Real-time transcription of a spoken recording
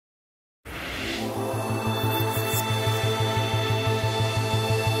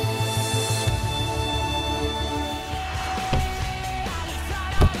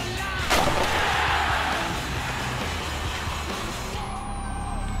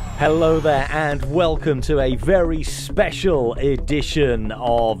Hello there and welcome to a very special edition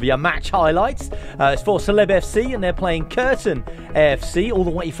of your match highlights. It's for Celeb FC and they're playing Kirton FC all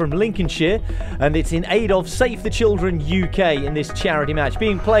the way from Lincolnshire, and it's in aid of Save the Children UK in this charity match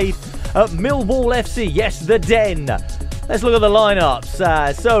being played at Millwall FC. Yes, the Den. Let's look at the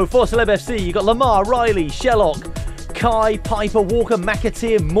lineups. So for Celeb FC you've got Lamar, Riley, Sherlock, Kai, Piper, Walker,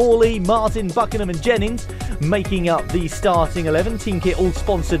 McAteer, Morley, Martin, Buckingham and Jennings making up the starting 11. Team kit all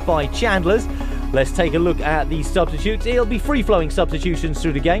sponsored by Chandler's. Let's take a look at the substitutes. It'll be free-flowing substitutions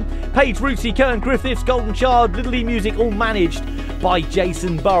through the game. Page, Rootsy, Kern, Griffiths, Golden Child, Little E Music all managed by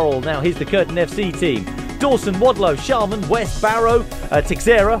Jason Burrell. Now here's the Kirton FC team. Dawson, Wadlow, Sharman, West, Barrow,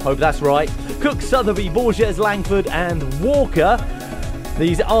 Tixera, hope that's right, Cook, Sotheby, Borges, Langford and Walker.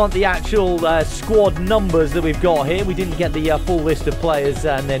 These aren't the actual squad numbers that we've got here. We didn't get the full list of players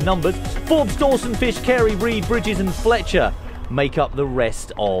and their numbers. Forbes, Dawson, Fish, Carey, Reed, Bridges and Fletcher make up the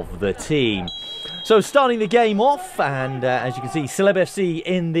rest of the team. So starting the game off, and as you can see, Celeb FC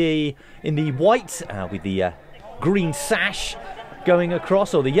in the white with the green sash going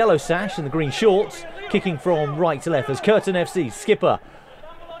across, or the yellow sash and the green shorts, kicking from right to left as Kirton FC skipper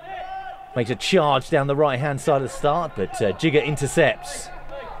makes a charge down the right-hand side of the start, but Jigger intercepts.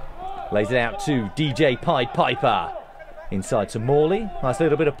 Lays it out to DJ Pied Piper. Inside to Morley. Nice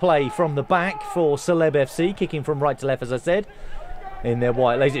little bit of play from the back for Celeb FC, kicking from right to left, as I said. In their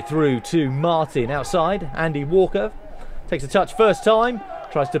white, lays it through to Martin. Outside, Andy Walker. Takes a touch first time.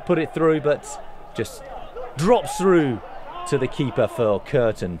 Tries to put it through, but just drops through to the keeper for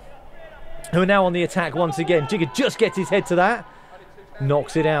Kirton, who are now on the attack once again. Jigger just gets his head to that.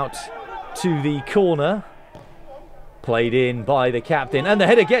 Knocks it out to the corner, played in by the captain, and the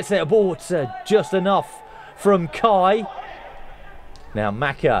header gets there, but just enough from Kai. Now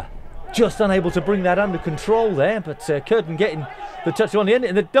Macca just unable to bring that under control there, but Kirton getting the touch on the end,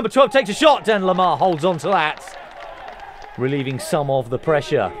 and the number 12 takes a shot and Lamar holds on to that, relieving some of the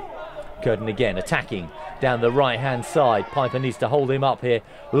pressure. Kirton again attacking down the right hand side. Piper needs to hold him up here.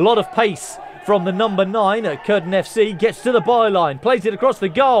 A lot of pace from the number 9 at Kirton FC. Gets to the byline, plays it across the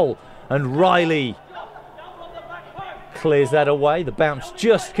goal, and Riley clears that away. The bounce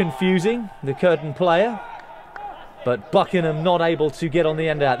just confusing the Kirton player, but Buckingham not able to get on the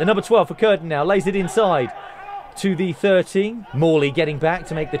end of that. The number 12 for Kirton now lays it inside to the 13. Morley getting back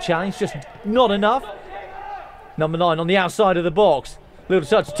to make the challenge, just not enough. Number 9 on the outside of the box. Little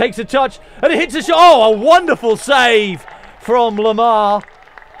touch, takes a touch, and it hits a shot. Oh, a wonderful save from Lamar.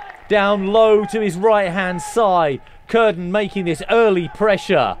 Down low to his right-hand side. Kirton making this early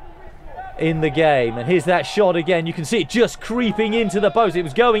pressure in the game, and here's that shot again. You can see it just creeping into the post. It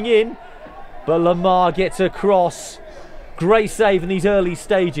was going in, but Lamar gets across. Great save in these early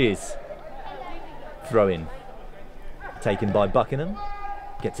stages. Throw in taken by Buckingham,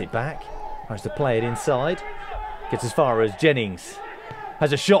 gets it back, tries to play it inside, gets as far as Jennings,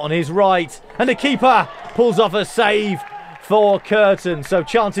 has a shot on his right, and the keeper pulls off a save for Kirton. So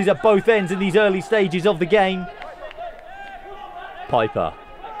chances at both ends in these early stages of the game. Piper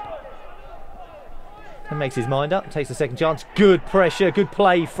and makes his mind up, takes the second chance. Good pressure, good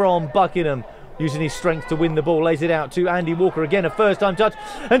play from Buckingham, using his strength to win the ball. Lays it out to Andy Walker, again a first time touch,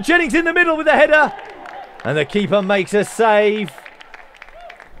 and Jennings in the middle with the header, and the keeper makes a save.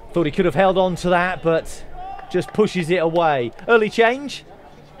 Thought he could have held on to that, but just pushes it away. Early change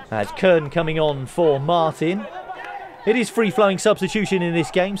as Kern coming on for Martin. It is free-flowing substitution in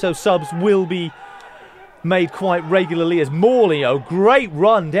this game, so subs will be made quite regularly, as Morley, a great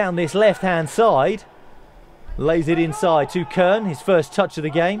run down this left-hand side. Lays it inside to Kern, his first touch of the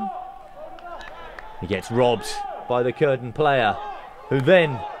game. He gets robbed by the Kirton player, who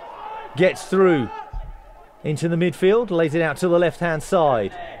then gets through into the midfield, lays it out to the left-hand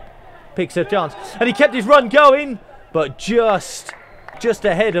side. Picks a chance, and he kept his run going, but just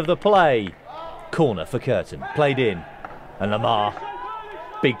ahead of the play. Corner for Kirton, played in, and Lamar,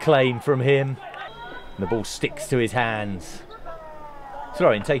 big claim from him. And the ball sticks to his hands.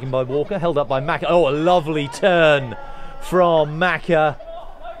 Throw in taken by Walker, held up by Macca. Oh, a lovely turn from Macca.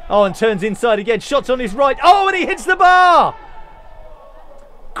 Oh, and turns inside again. Shots on his right. Oh, and he hits the bar.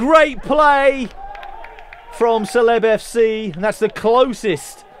 Great play from Celeb FC. And that's the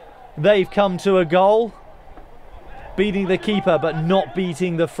closest they've come to a goal. Beating the keeper, but not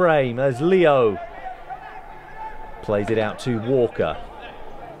beating the frame, as Leo plays it out to Walker.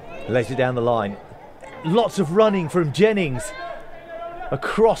 Lays it down the line. Lots of running from Jennings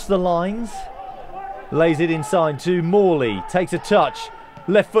across the lines. Lays it inside to Morley. Takes a touch.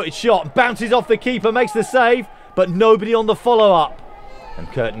 Left-footed shot. Bounces off the keeper. Makes the save. But nobody on the follow-up. And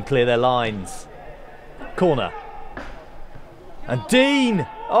Kirton clear their lines. Corner. And Dean.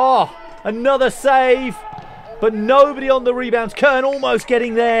 Oh, another save. But nobody on the rebounds. Kirton almost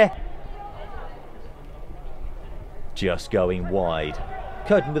getting there. Just going wide.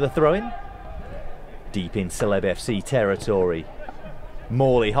 Kirton with a throw-in. Deep in Celeb FC territory.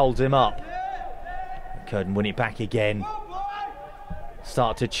 Morley holds him up. Kirton win it back again.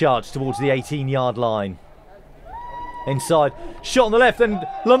 Start to charge towards the 18-yard line. Inside. Shot on the left, and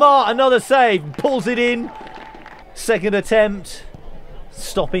Lamar, another save. Pulls it in. Second attempt.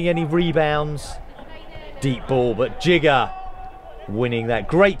 Stopping any rebounds. Deep ball, but Jigger winning that.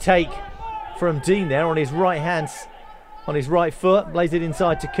 Great take from Dean there on his right hand, on his right foot. Lays it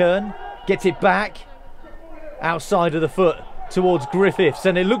inside to Kern. Gets it back. Outside of the foot towards Griffiths.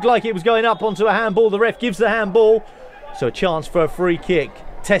 And it looked like it was going up onto a handball. The ref gives the handball. So a chance for a free kick.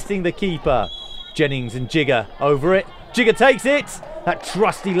 Testing the keeper. Jennings and Jigger over it. Jigger takes it. That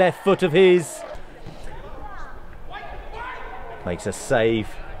trusty left foot of his. Makes a save.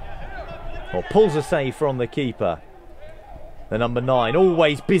 Or pulls a save from the keeper. The number 9,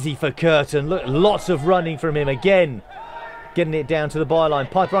 always busy for Kirton. Look, lots of running from him again. Getting it down to the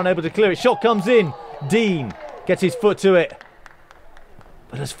byline. Piper unable to clear it. Shot comes in. Dean gets his foot to it.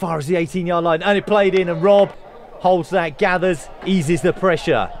 But as far as the 18-yard line. And it played in, and Rob holds that, gathers, eases the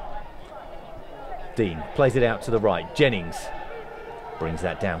pressure. Dean plays it out to the right. Jennings brings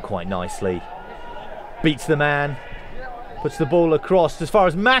that down quite nicely. Beats the man. Puts the ball across as far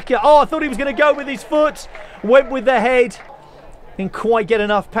as Macca. Oh, I thought he was going to go with his foot. Went with the head. Didn't quite get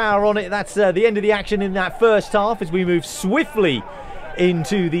enough power on it. That's the end of the action in that first half as we move swiftly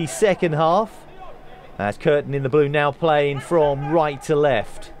into the second half. As Kirton in the blue now playing from right to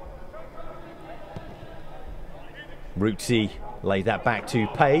left. Rootsy laid that back to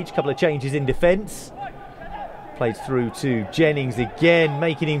Page. Couple of changes in defence. Played through to Jennings again,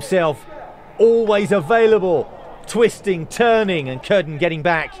 making himself always available. Twisting, turning, and Kirton getting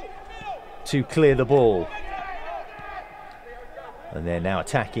back to clear the ball. And they're now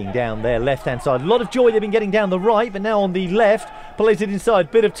attacking down their left-hand side. A lot of joy they've been getting down the right, but now on the left. Plays it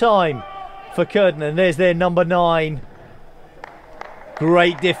inside. Bit of time for Kirton, and there's their number 9.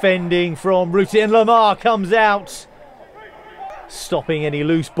 Great defending from Ruti, and Lamar comes out, stopping any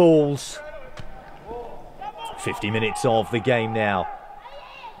loose balls. 50 minutes of the game now.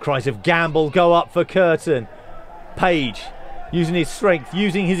 Cries of gamble go up for Kirton. Page using his strength,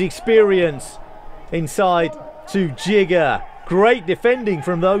 using his experience. Inside to Jigger. Great defending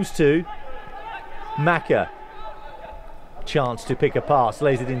from those two. Macca. Chance to pick a pass.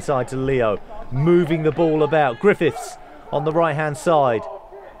 Lays it inside to Leo. Moving the ball about. Griffiths on the right hand side.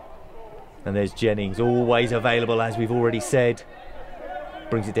 And there's Jennings, always available as we've already said.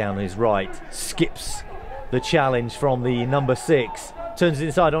 Brings it down on his right. Skips the challenge from the number 6. Turns it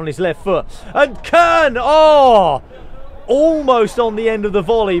inside on his left foot. And Kern! Oh! Almost on the end of the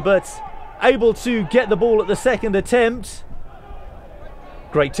volley, but able to get the ball at the second attempt.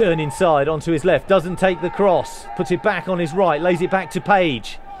 Great turn inside onto his left. Doesn't take the cross. Puts it back on his right. Lays it back to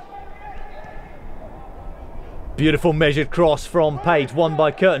Page. Beautiful measured cross from Page. Won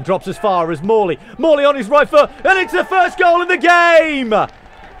by Kirton. Drops as far as Morley. Morley on his right foot. And it's the first goal of the game!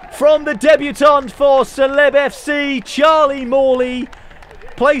 From the debutant for Celeb FC, Charlie Morley.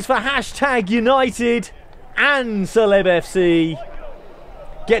 Plays for #United and Celeb FC.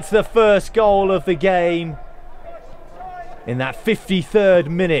 Gets the first goal of the game in that 53rd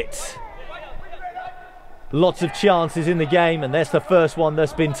minute. Lots of chances in the game, and that's the first one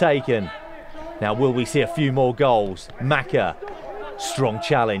that's been taken. Now, will we see a few more goals? Macca, strong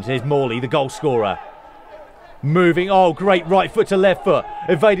challenge. There's Morley, the goal scorer. Moving, oh, great right foot to left foot.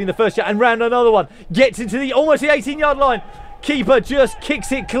 Evading the first shot and round another one. Gets into the almost the 18-yard line. Keeper just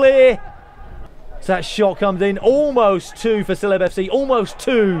kicks it clear. So that shot comes in. Almost 2 for Celeb FC. Almost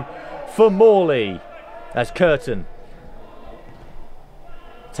 2 for Morley. As Kirton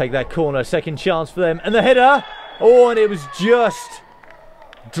take that corner. Second chance for them. And the header. Oh, and it was just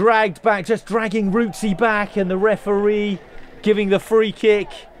dragged back. Just dragging Rootsy back. And the referee giving the free kick.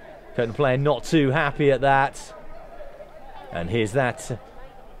 Kirton player not too happy at that. And here's that.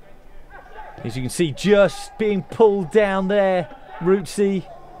 As you can see, just being pulled down there, Rootsy.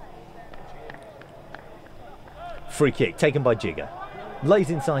 Free kick taken by Jigger.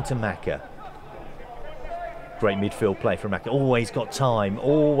 Lays inside to Macca. Great midfield play from Macca. Always got time,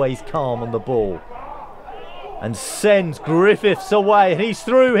 always calm on the ball. And sends Griffiths away, and he's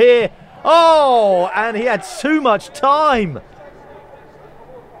through here. Oh, and he had too much time.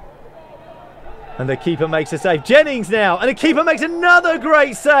 And the keeper makes a save. Jennings now. And the keeper makes another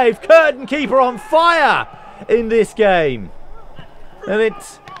great save. Kirton keeper on fire in this game. And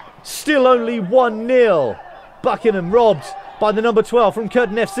it's still only 1-0. Buckingham robbed by the number 12 from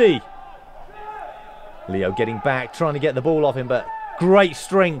Kirton FC. Leo getting back, trying to get the ball off him, but great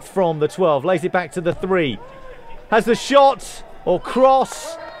strength from the 12. Lays it back to the 3. Has the shot or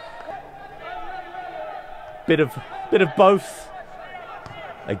cross. Bit of both.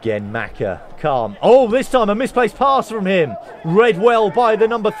 Again, Maka, calm. Oh, this time a misplaced pass from him. Read well by the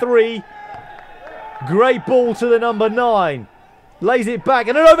number 3. Great ball to the number 9. Lays it back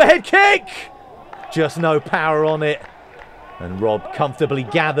and an overhead kick. Just no power on it. And Rob comfortably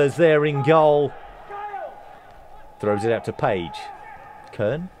gathers there in goal. Throws it out to Page.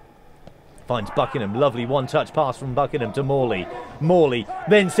 Kern finds Buckingham. Lovely one-touch pass from Buckingham to Morley. Morley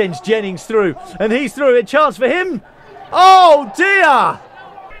then sends Jennings through. And he's through. A chance for him. Oh, dear.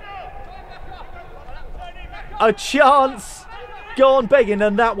 A chance gone begging,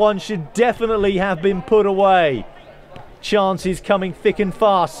 and that one should definitely have been put away. Chances coming thick and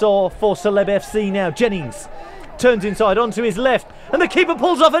fast for Celeb FC now. Jennings turns inside onto his left, and the keeper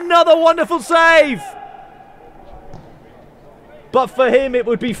pulls off another wonderful save. But for him it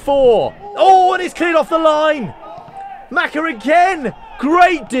would be 4. Oh, and it's cleared off the line. Maka again.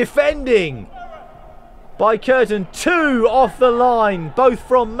 Great defending by Kirton. 2 off the line, both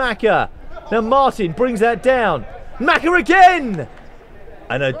from Maka. Now Martin brings that down. Maka again!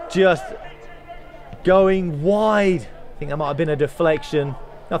 And just going wide. I think that might have been a deflection.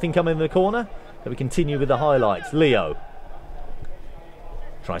 Nothing coming in the corner. So we continue with the highlights. Leo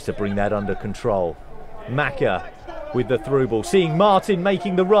tries to bring that under control. Maka with the through ball. Seeing Martin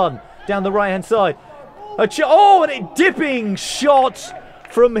making the run down the right-hand side. Oh, and a dipping shot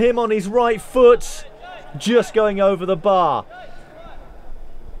from him on his right foot. Just going over the bar.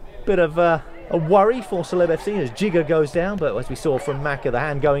 Bit of a worry for Celeb FC as Jigger goes down, but as we saw from Maka, the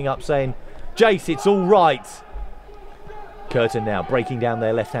hand going up saying, Jace, it's all right. Kirton now breaking down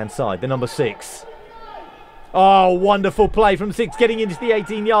their left-hand side, the number 6. Oh, wonderful play from 6, getting into the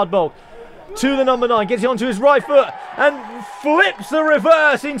 18-yard box. To the number 9, gets it onto his right foot and flips the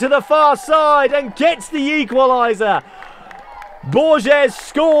reverse into the far side and gets the equaliser. Borges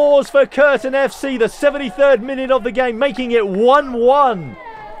scores for Kirton FC, the 73rd minute of the game, making it 1-1.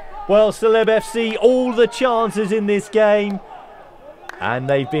 Well, Celeb FC, all the chances in this game, and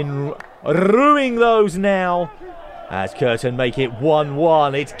they've been ruining those now as Kirton make it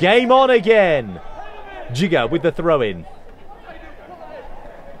 1-1. It's game on again. Jigger with the throw-in.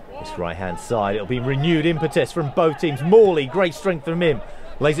 This right-hand side, it'll be renewed impetus from both teams. Morley, great strength from him.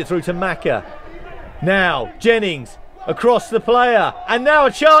 Lays it through to Maka. Now, Jennings across the player, and now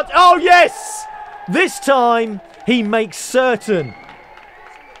a chance. Oh, yes! This time, he makes certain.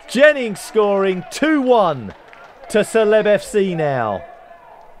 Jennings scoring 2-1 to Celeb FC now.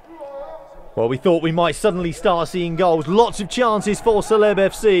 Well, we thought we might suddenly start seeing goals. Lots of chances for Celeb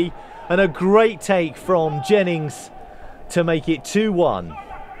FC. And a great take from Jennings to make it 2-1.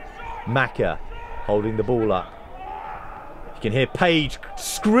 Maka holding the ball up. You can hear Page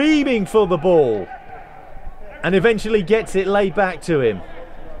screaming for the ball. And eventually gets it laid back to him.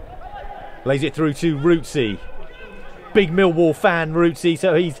 Lays it through to Rootsy. Big Millwall fan, Rootsy,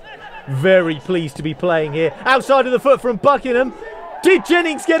 so he's very pleased to be playing here. Outside of the foot from Buckingham. Did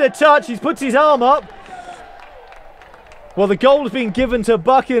Jennings get a touch? He puts his arm up. Well, the goal has been given to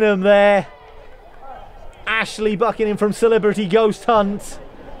Buckingham there. Ashley Buckingham from Celebrity Ghost Hunt.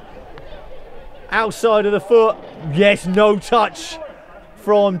 Outside of the foot. Yes, no touch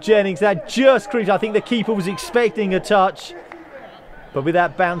from Jennings. That just creeped. I think the keeper was expecting a touch. But with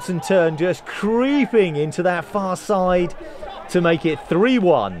that bounce and turn, just creeping into that far side to make it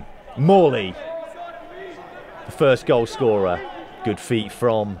 3-1. Morley, the first goal scorer. Good feet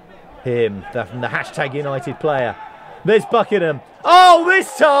from him, from the #United player. There's Buckingham. Oh,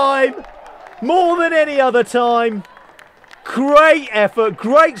 this time! More than any other time. Great effort,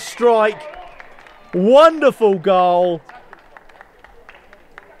 great strike. Wonderful goal.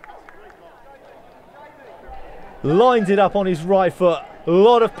 Lines it up on his right foot. A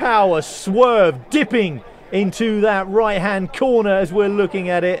lot of power, swerve, dipping into that right-hand corner as we're looking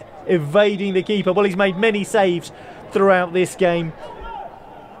at it, evading the keeper. Well, he's made many saves throughout this game.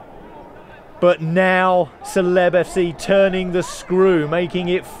 But now Celeb FC turning the screw, making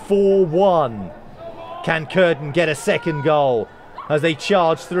it 4-1. Can Kirton get a second goal as they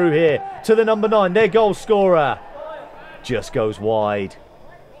charge through here to the number 9, their goal scorer. Just goes wide.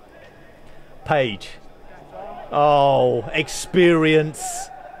 Page. Oh, experience,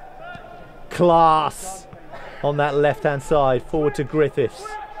 class on that left-hand side. Forward to Griffiths.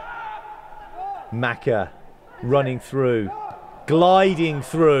 Maka running through, gliding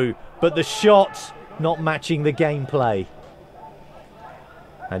through, but the shot not matching the gameplay.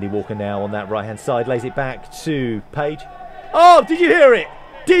 Andy Walker now on that right-hand side, lays it back to Page. Oh, did you hear it?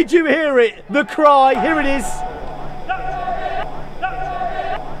 Did you hear it? The cry, here it is.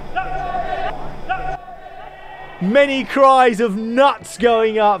 Many cries of nuts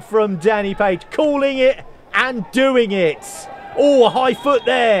going up from Danny Page, calling it and doing it. Oh, a high foot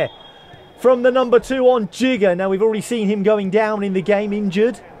there from the number 2 on Jigger. Now, we've already seen him going down in the game,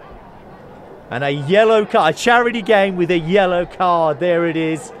 injured. And a yellow card, a charity game with a yellow card. There it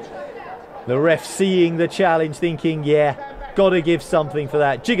is. The ref seeing the challenge, thinking, yeah, got to give something for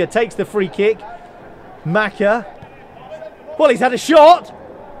that. Jigger takes the free kick. Maka. Well, he's had a shot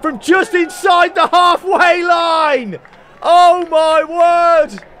from just inside the halfway line. Oh, my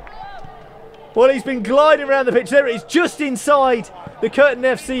word. Well, he's been gliding around the pitch. There it is, just inside the Kirton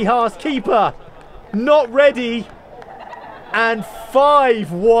FC half keeper. Not ready. And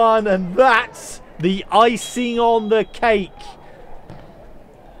 5-1, and that's the icing on the cake.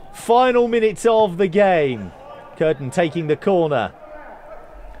 Final minutes of the game. Kirton taking the corner.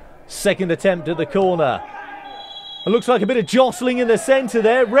 Second attempt at the corner. It looks like a bit of jostling in the centre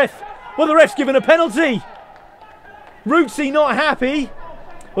there. Well, the ref's given a penalty. Rootsy not happy.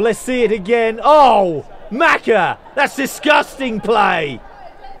 Well, let's see it again. Oh, Maka, that's disgusting play.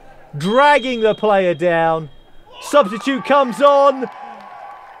 Dragging the player down. Substitute comes on.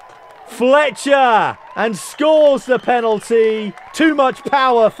 Fletcher, and scores the penalty. Too much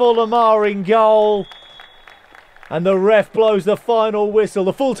power for Lamar in goal. And the ref blows the final whistle.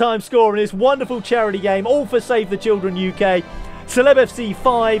 The full-time score in this wonderful charity game, all for Save the Children UK. Celeb FC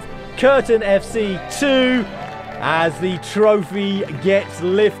 5, Kirton FC 2, as the trophy gets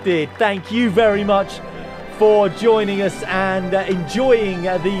lifted. Thank you very much for joining us and enjoying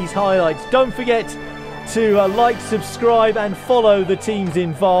these highlights. Don't forget to like, subscribe and follow the teams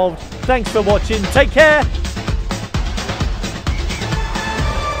involved. Thanks for watching. Take care.